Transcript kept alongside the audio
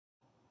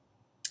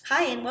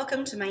Hi, and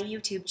welcome to my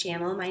YouTube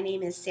channel. My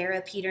name is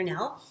Sarah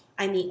Peternell.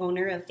 I'm the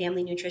owner of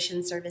Family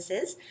Nutrition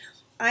Services.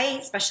 I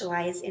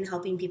specialize in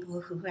helping people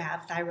who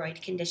have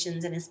thyroid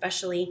conditions, and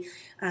especially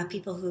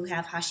people who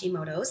have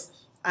Hashimoto's.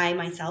 I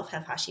myself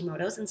have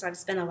Hashimoto's, and so I've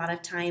spent a lot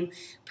of time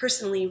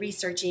personally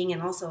researching,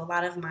 and also a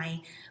lot of my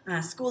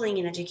schooling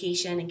and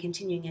education and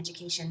continuing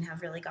education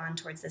have really gone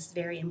towards this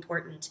very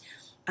important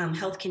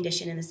health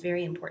condition and this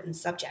very important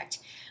subject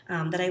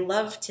that I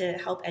love to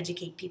help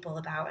educate people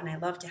about, and I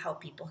love to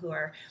help people who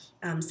are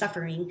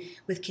suffering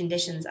with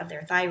conditions of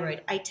their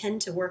thyroid. I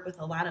tend to work with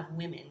a lot of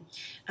women.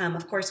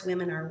 Of course,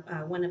 women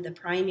are one of the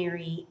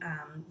primary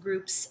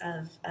groups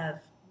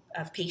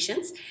of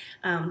patients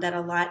that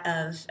a lot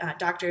of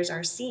doctors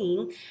are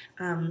seeing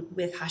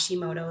with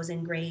Hashimoto's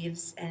and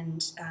Graves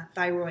and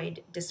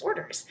thyroid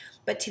disorders.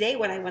 But today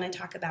what I want to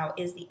talk about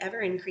is the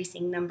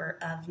ever-increasing number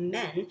of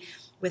men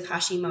with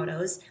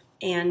Hashimoto's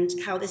and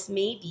how this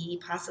may be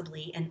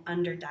possibly an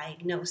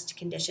underdiagnosed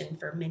condition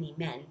for many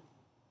men.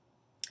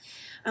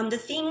 The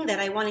thing that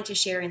I wanted to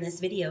share in this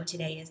video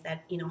today is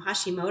that,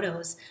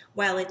 Hashimoto's,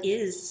 while it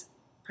is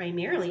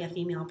primarily a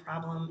female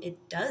problem,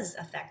 it does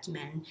affect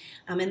men,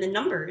 and the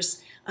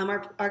numbers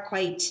are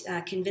quite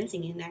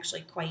convincing and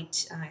actually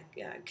quite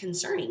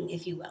concerning,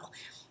 if you will.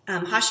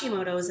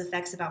 Hashimoto's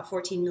affects about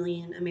 14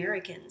 million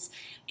Americans,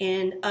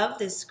 and of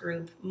this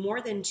group, more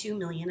than 2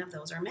 million of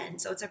those are men.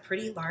 So it's a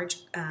pretty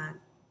large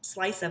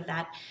slice of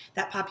that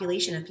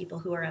population of people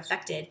who are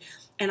affected.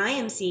 And I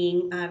am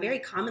seeing very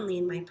commonly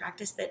in my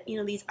practice that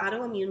these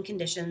autoimmune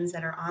conditions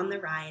that are on the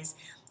rise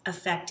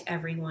affect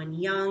everyone,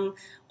 young,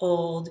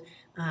 old,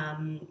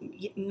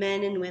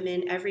 men and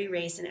women, every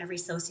race and every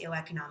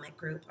socioeconomic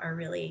group are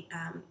really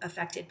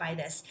affected by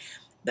this.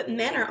 But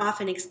men are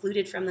often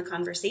excluded from the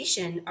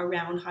conversation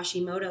around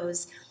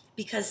Hashimoto's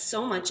because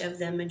so much of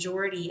the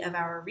majority of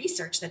our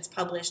research that's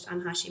published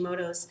on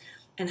Hashimoto's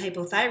and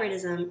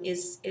hypothyroidism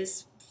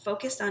is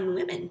focused on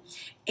women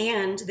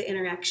and the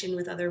interaction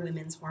with other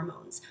women's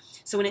hormones.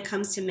 So when it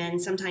comes to men,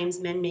 sometimes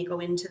men may go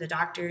into the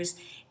doctors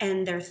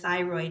and their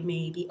thyroid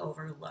may be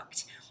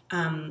overlooked.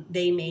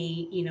 They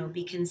may,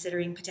 be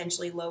considering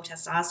potentially low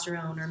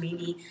testosterone or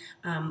maybe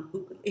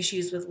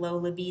issues with low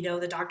libido.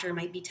 The doctor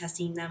might be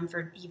testing them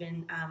for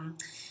even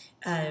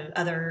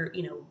other,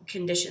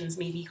 conditions,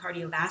 maybe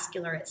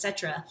cardiovascular,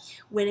 etc.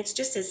 When it's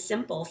just as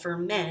simple for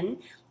men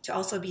to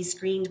also be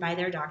screened by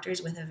their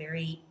doctors with a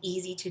very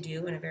easy to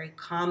do and a very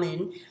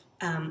common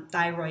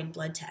thyroid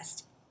blood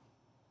test.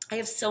 I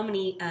have so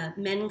many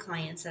men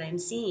clients that I'm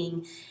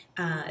seeing,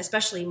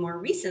 especially more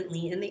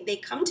recently, and they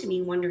come to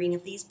me wondering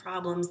if these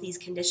problems, these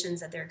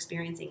conditions that they're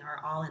experiencing are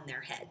all in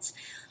their heads.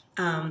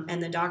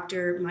 And the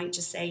doctor might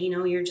just say,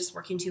 you're just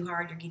working too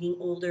hard, you're getting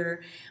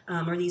older,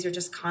 or these are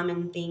just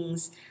common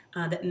things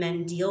that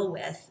men deal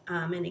with.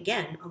 And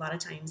again, a lot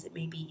of times it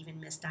may be even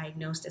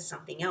misdiagnosed as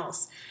something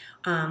else.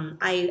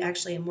 I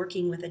actually am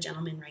working with a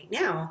gentleman right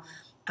now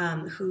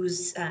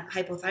whose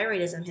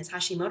hypothyroidism, his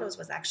Hashimoto's,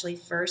 was actually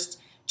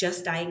first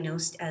just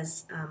diagnosed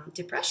as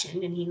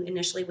depression, and he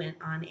initially went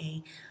on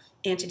a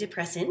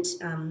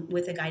antidepressant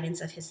with the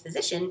guidance of his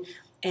physician,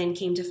 and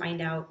came to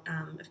find out,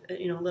 a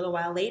little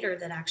while later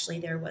that actually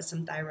there was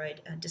some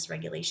thyroid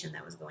dysregulation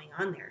that was going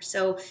on there.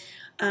 So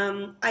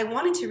I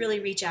wanted to really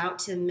reach out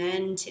to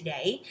men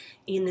today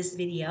in this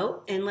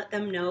video and let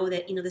them know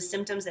that, the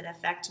symptoms that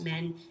affect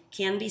men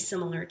can be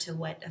similar to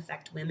what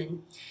affect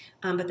women,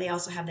 but they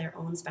also have their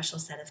own special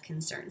set of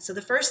concerns. So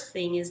the first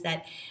thing is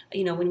that,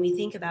 when we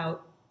think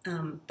about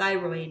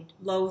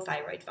low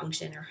thyroid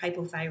function or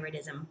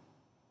hypothyroidism,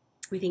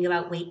 we think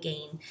about weight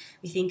gain,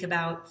 we think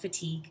about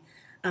fatigue,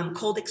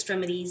 cold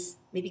extremities,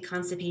 maybe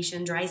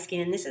constipation, dry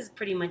skin. This is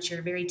pretty much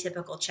your very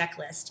typical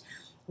checklist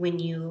when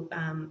you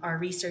are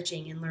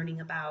researching and learning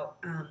about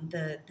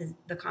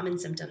the common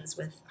symptoms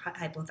with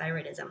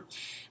hypothyroidism.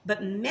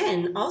 But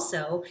men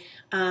also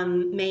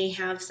may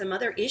have some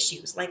other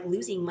issues like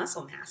losing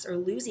muscle mass or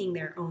losing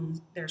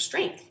their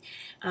strength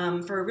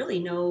for really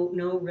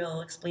no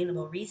real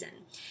explainable reason.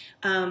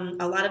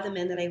 A lot of the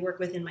men that I work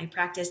with in my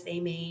practice, they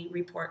may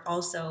report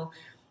also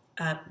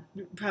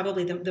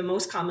probably the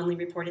most commonly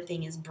reported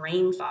thing is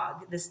brain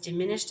fog, this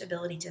diminished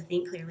ability to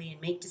think clearly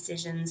and make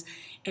decisions,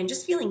 and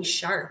just feeling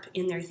sharp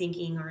in their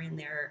thinking or in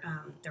their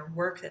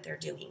work that they're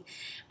doing,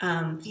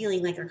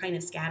 feeling like they're kind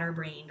of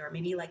scatterbrained, or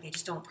maybe like they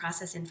just don't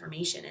process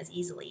information as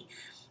easily.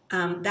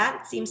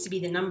 That seems to be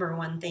the number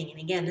one thing. And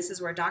again, this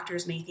is where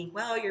doctors may think,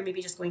 well, you're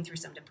maybe just going through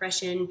some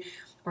depression,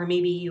 or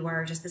maybe you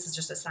are this is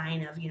just a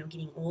sign of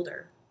getting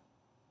older.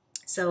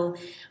 So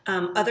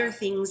other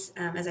things,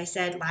 as I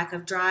said, lack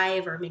of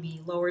drive or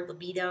maybe lowered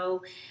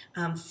libido,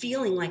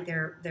 feeling like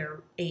they're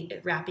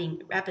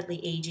rapidly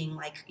aging,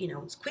 like,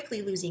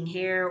 quickly losing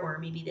hair, or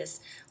maybe this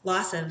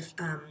loss of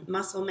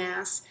muscle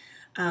mass,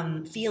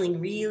 feeling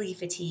really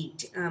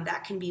fatigued.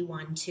 That can be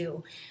one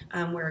too,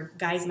 where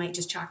guys might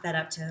just chalk that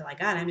up to like,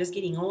 God, I'm just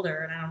getting older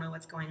and I don't know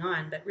what's going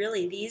on. But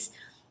really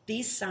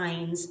these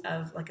signs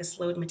of like a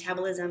slowed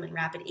metabolism and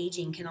rapid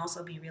aging can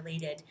also be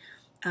related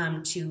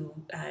to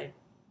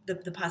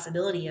the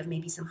possibility of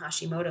maybe some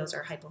Hashimoto's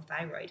or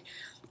hypothyroid.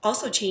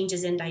 Also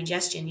changes in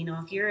digestion.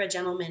 If you're a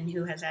gentleman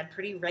who has had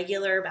pretty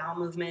regular bowel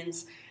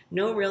movements,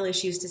 no real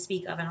issues to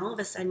speak of, and all of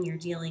a sudden you're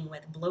dealing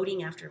with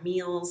bloating after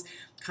meals,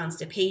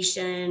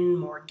 constipation,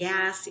 more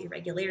gas,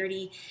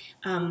 irregularity,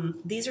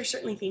 these are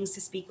certainly things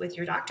to speak with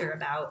your doctor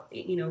about.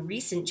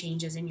 Recent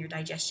changes in your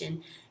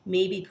digestion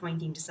may be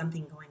pointing to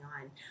something going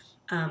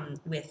on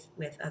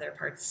with other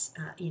parts,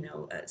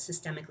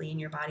 systemically in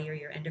your body or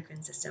your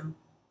endocrine system.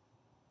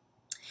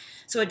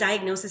 So a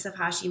diagnosis of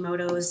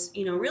Hashimoto's,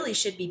 really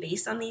should be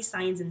based on these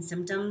signs and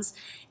symptoms.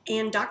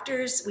 And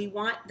doctors, we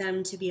want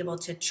them to be able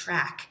to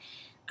track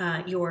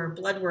your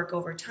blood work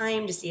over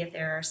time to see if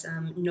there are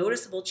some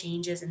noticeable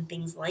changes in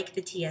things like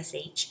the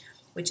TSH,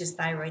 which is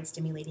thyroid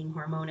stimulating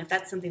hormone. If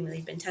that's something that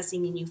they've been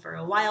testing in you for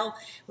a while,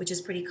 which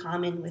is pretty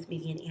common with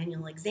maybe an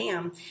annual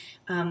exam,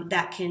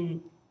 that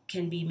can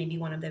be maybe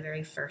one of the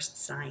very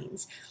first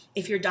signs.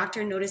 If your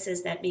doctor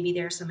notices that maybe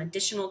there are some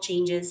additional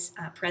changes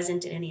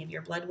present in any of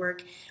your blood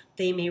work,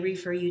 they may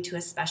refer you to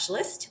a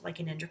specialist, like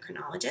an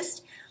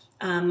endocrinologist,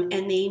 and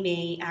they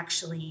may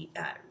actually,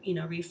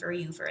 refer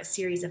you for a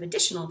series of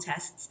additional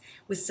tests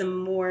with some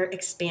more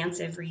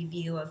expansive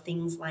review of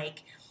things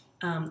like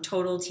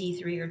total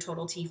T3 or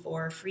total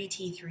T4, free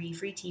T3,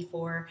 free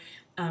T4,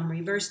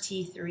 reverse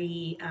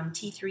T3,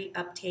 T3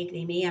 uptake.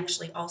 They may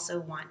actually also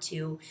want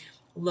to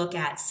look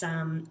at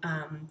some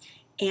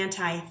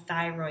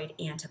anti-thyroid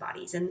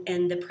antibodies.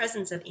 And the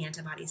presence of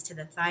antibodies to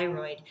the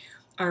thyroid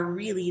are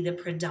really the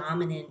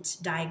predominant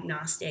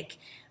diagnostic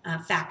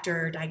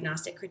factor,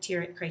 diagnostic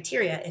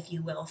criteria, if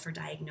you will, for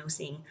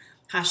diagnosing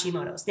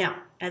Hashimoto's. Now,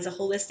 as a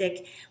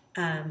holistic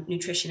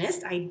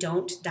nutritionist, I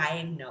don't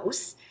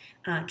diagnose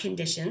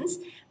conditions,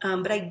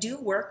 but I do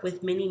work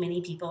with many,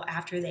 many people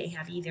after they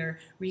have either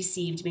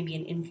received maybe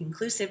an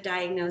inconclusive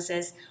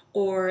diagnosis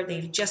or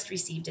they've just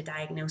received a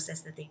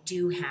diagnosis that they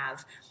do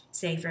have,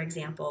 say, for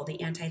example,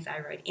 the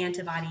anti-thyroid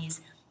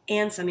antibodies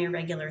and some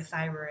irregular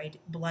thyroid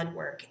blood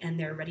work, and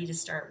they're ready to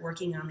start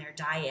working on their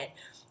diet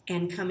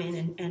and come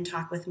in and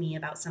talk with me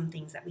about some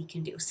things that we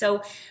can do.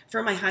 So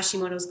for my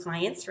Hashimoto's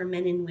clients, for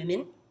men and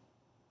women,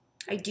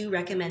 I do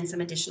recommend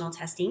some additional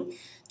testing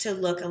to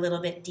look a little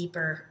bit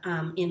deeper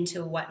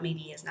into what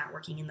maybe is not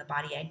working in the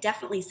body. I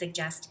definitely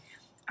suggest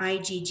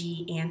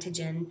IgG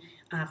antigen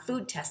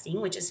food testing,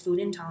 which is food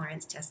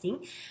intolerance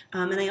testing.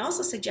 And I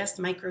also suggest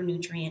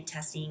micronutrient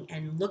testing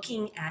and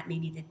looking at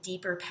maybe the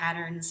deeper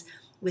patterns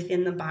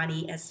within the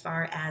body as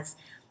far as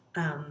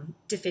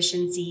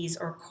deficiencies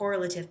or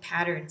correlative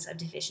patterns of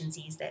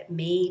deficiencies that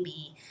may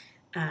be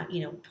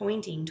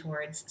pointing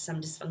towards some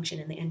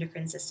dysfunction in the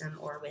endocrine system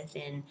or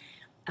within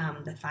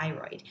the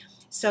thyroid.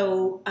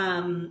 So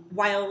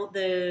while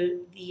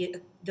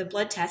the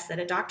blood tests that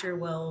a doctor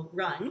will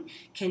run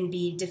can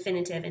be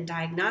definitive and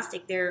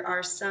diagnostic, there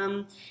are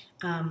some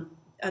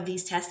of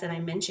these tests that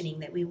I'm mentioning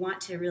that we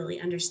want to really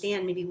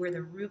understand maybe where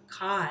the root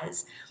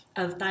cause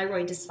of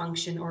thyroid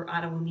dysfunction or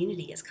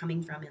autoimmunity is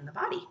coming from in the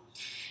body.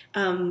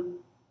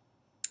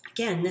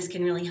 Again, this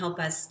can really help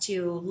us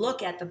to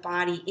look at the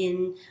body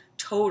in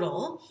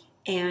total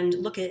and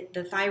look at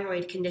the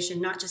thyroid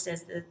condition not just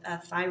as a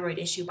thyroid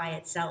issue by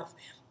itself,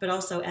 but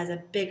also as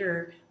a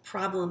bigger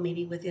problem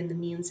maybe within the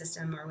immune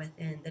system or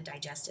within the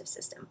digestive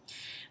system.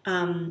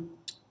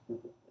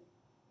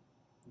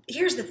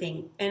 Here's the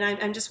thing, and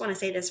I just want to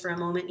say this for a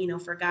moment,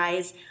 for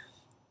guys,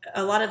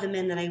 a lot of the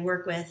men that I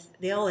work with,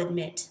 they'll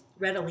admit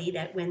readily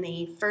that when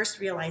they first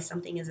realize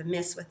something is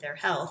amiss with their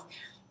health,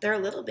 they're a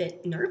little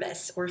bit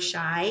nervous or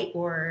shy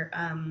or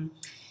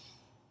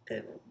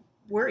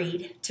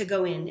worried to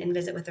go in and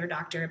visit with their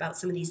doctor about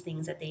some of these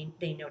things that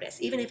they notice,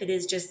 even if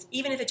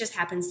it just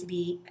happens to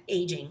be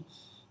aging.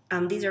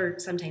 These are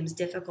sometimes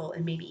difficult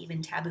and maybe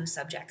even taboo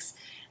subjects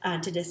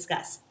to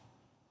discuss.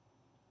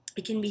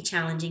 It can be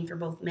challenging for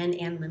both men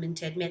and women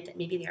to admit that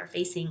maybe they are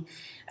facing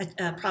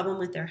a problem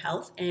with their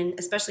health, and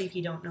especially if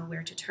you don't know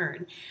where to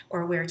turn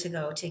or where to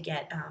go to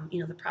get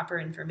the proper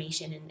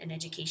information and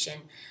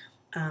education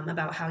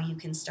about how you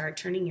can start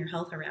turning your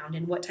health around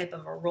and what type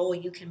of a role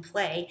you can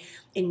play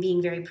in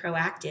being very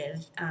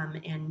proactive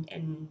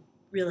and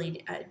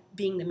really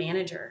being the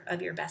manager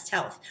of your best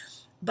health.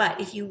 But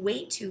if you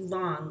wait too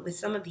long with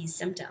some of these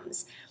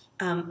symptoms,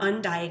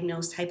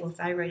 undiagnosed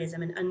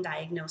hypothyroidism and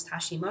undiagnosed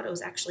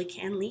Hashimoto's actually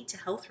can lead to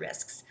health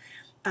risks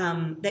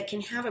that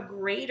can have a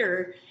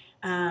greater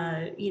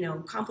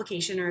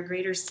complication or a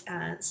greater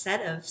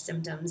set of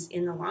symptoms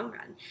in the long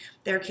run.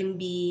 There can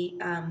be,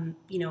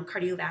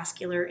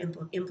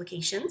 cardiovascular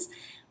implications.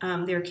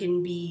 There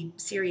can be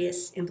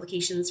serious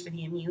implications for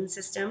the immune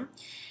system.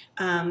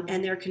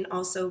 And there can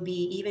also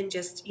be even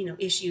just,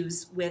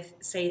 issues with,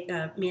 say,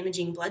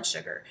 managing blood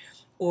sugar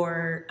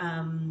or,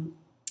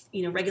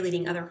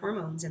 regulating other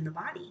hormones in the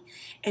body.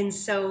 And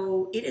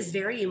so it is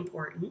very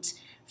important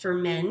for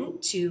men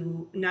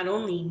to not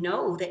only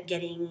know that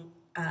getting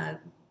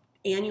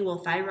annual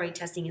thyroid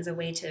testing is a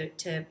way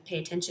to pay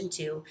attention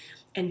to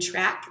and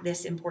track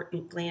this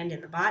important gland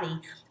in the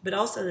body, but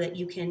also that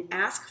you can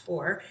ask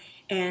for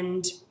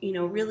and,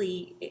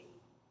 really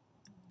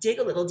dig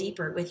a little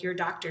deeper with your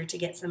doctor to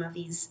get some of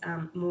these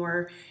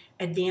more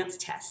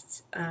advanced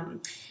tests.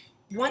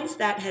 Once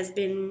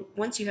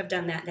you have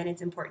done that, then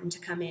it's important to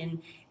come in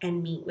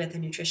and meet with a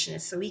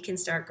nutritionist so we can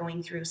start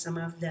going through some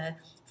of the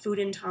food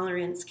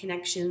intolerance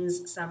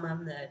connections, some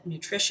of the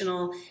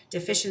nutritional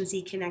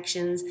deficiency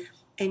connections,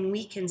 and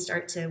we can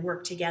start to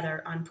work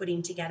together on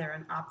putting together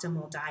an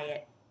optimal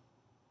diet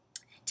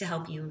to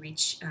help you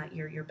reach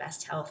your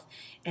best health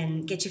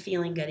and get you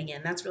feeling good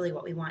again. That's really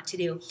what we want to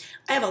do.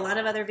 I have a lot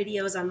of other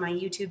videos on my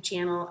YouTube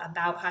channel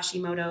about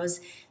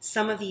Hashimoto's.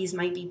 Some of these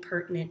might be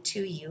pertinent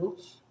to you,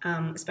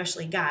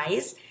 especially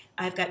guys.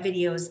 I've got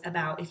videos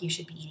about if you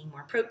should be eating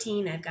more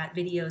protein. I've got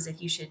videos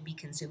if you should be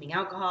consuming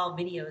alcohol,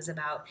 videos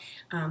about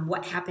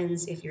what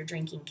happens if you're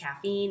drinking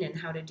caffeine and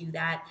how to do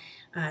that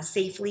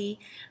safely.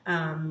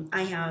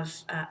 I have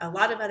a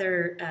lot of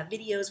other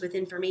videos with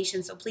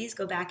information, so please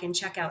go back and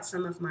check out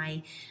some of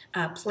my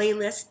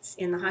playlists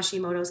in the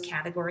Hashimoto's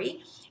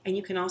category. And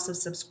you can also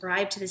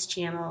subscribe to this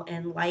channel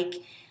and like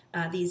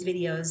these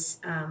videos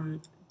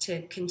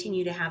to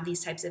continue to have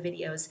these types of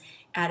videos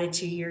added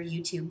to your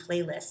YouTube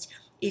playlist.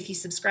 If you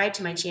subscribe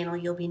to my channel,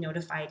 you'll be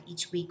notified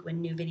each week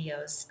when new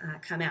videos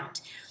come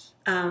out.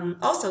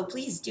 Also,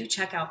 please do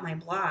check out my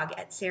blog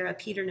at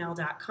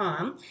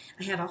sarahpeternell.com.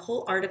 I have a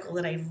whole article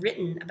that I've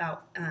written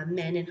about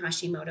men and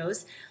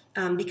Hashimoto's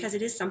because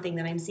it is something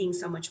that I'm seeing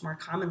so much more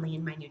commonly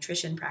in my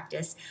nutrition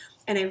practice.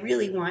 And I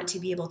really want to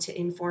be able to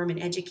inform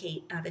and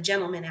educate the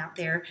gentlemen out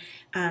there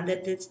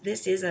that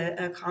this is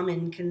a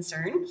common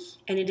concern,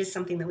 and it is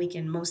something that we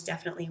can most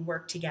definitely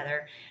work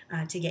together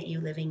to get you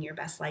living your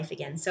best life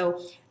again.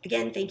 So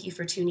again, thank you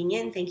for tuning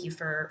in. Thank you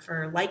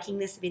for liking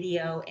this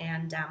video,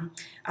 and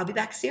I'll be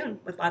back soon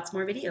with lots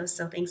more videos.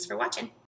 So thanks for watching.